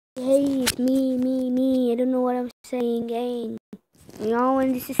Hey, it's me. I don't know what I'm saying, gang. Yo,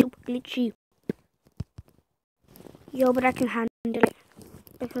 and this is super glitchy. Yo, but I can handle it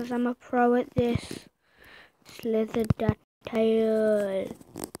because I'm a pro at this. Slither that tail.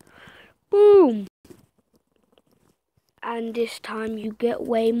 Boom! And this time you get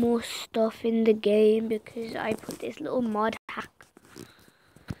way more stuff in the game because I put this little mod hack.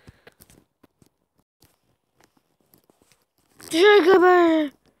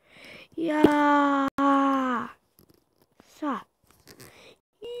 Jigabur! Yeah! So.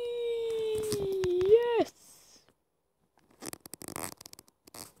 Yes!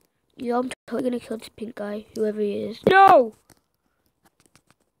 Yo, I'm totally gonna kill this pink guy, whoever he is. No!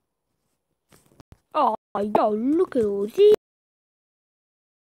 Oh, yo, look at all these.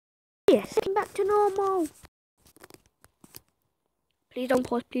 Yes, getting back to normal. Please don't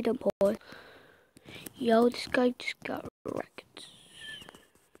pause. Yo, this guy just got wrecked.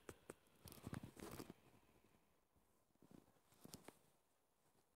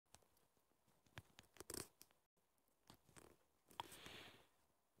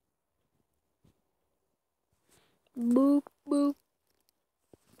 Boop, boop.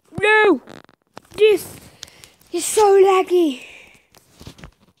 No! This is so laggy.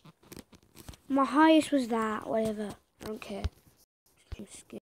 My highest was that, whatever. I don't care.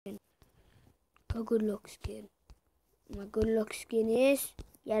 Skin. Go good luck skin. My good luck skin is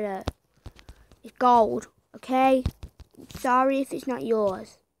yellow. It's gold, okay? Sorry if it's not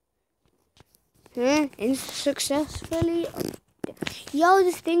yours. Huh? And successfully. Yo,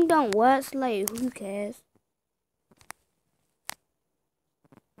 this thing don't work, so like, who cares?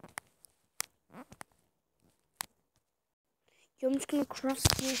 Yo, I'm just gonna cross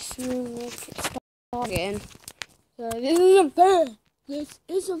this and make it start again. So, this isn't fair! This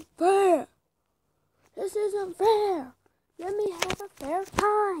isn't fair! This isn't fair! Let me have a fair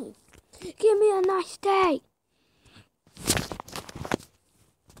time! Give me a nice day!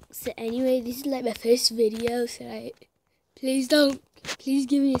 So anyway, this is like my first video, so like, please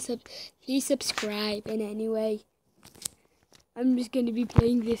give me a please subscribe. And anyway, I'm just gonna be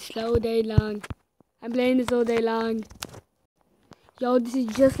playing this all day long. I'm playing this all day long. Yo, this is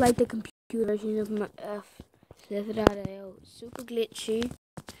just like the computer version of my Slither.io. Super glitchy.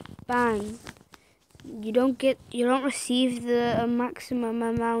 Bang. You don't receive the maximum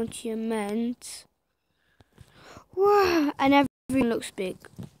amount you meant. Wow, and everything looks big.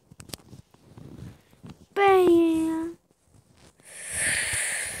 Bam.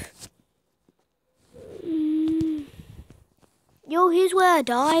 Yo, here's where I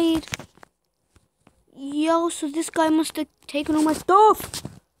died. Yo, so this guy must have taken all my stuff.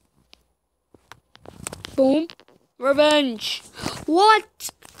 Boom. Revenge.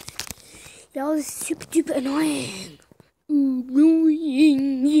 What? Yo, this is super duper annoying.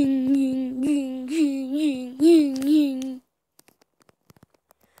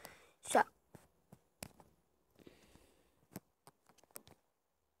 So.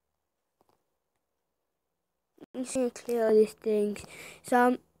 I'm just gonna clear all these things.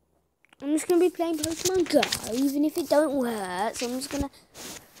 So, I'm just gonna be playing Pokemon Go, even if it don't work. So I'm just gonna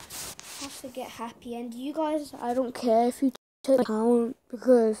have to get happy. And you guys, I don't care if you take my account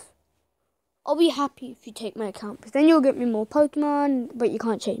because I'll be happy if you take my account because then you'll get me more Pokemon, but you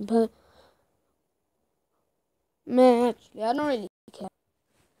can't change. But man, actually, I don't really care.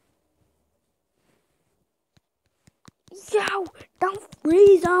 Yo, don't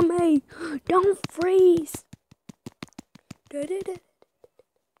freeze on me! Don't freeze!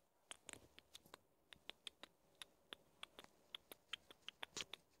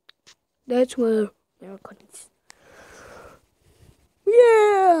 That's where Americans.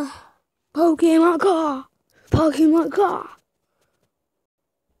 Yeah! Pokemon car!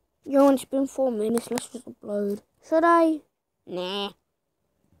 Yo, it's been 4 minutes, let's just upload. Should I? Nah.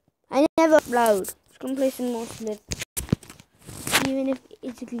 I never upload. Just gonna play some more Slither. Even if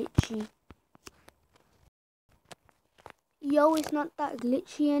it's glitchy. Yo, it's not that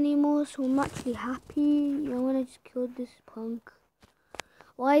glitchy anymore, so I'm actually happy. Yo, when I just killed this punk.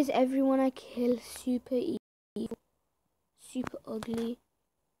 Why is everyone I kill super evil? Super ugly?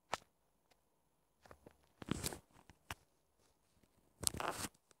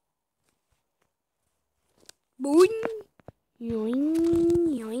 Boing! Yoing,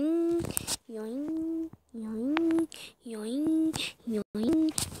 yoing, yoing, yoing, yoing, yoing,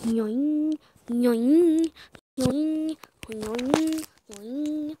 yoing, yoing, yoing,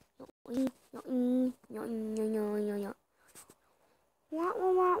 yoing, yoing, yoing, yoing, yoing. Wah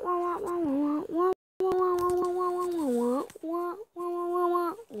wah wah wah wah wah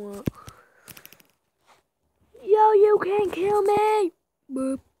wah wah. Yo, you can't kill me!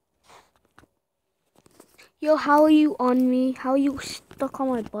 Boop. Yo, how are you on me? How are you stuck on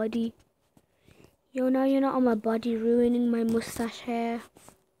my body? Yo, now you're not on my body, ruining my mustache hair.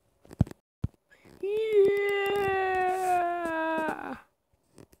 Yeah.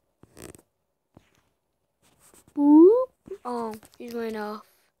 Boop. Oh, he's went off.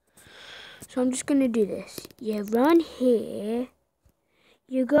 So I'm just gonna do this. You run here.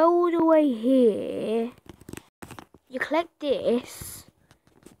 You go all the way here. You collect this.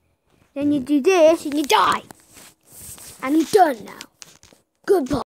 Then you do this and you die. And you're done now. Goodbye.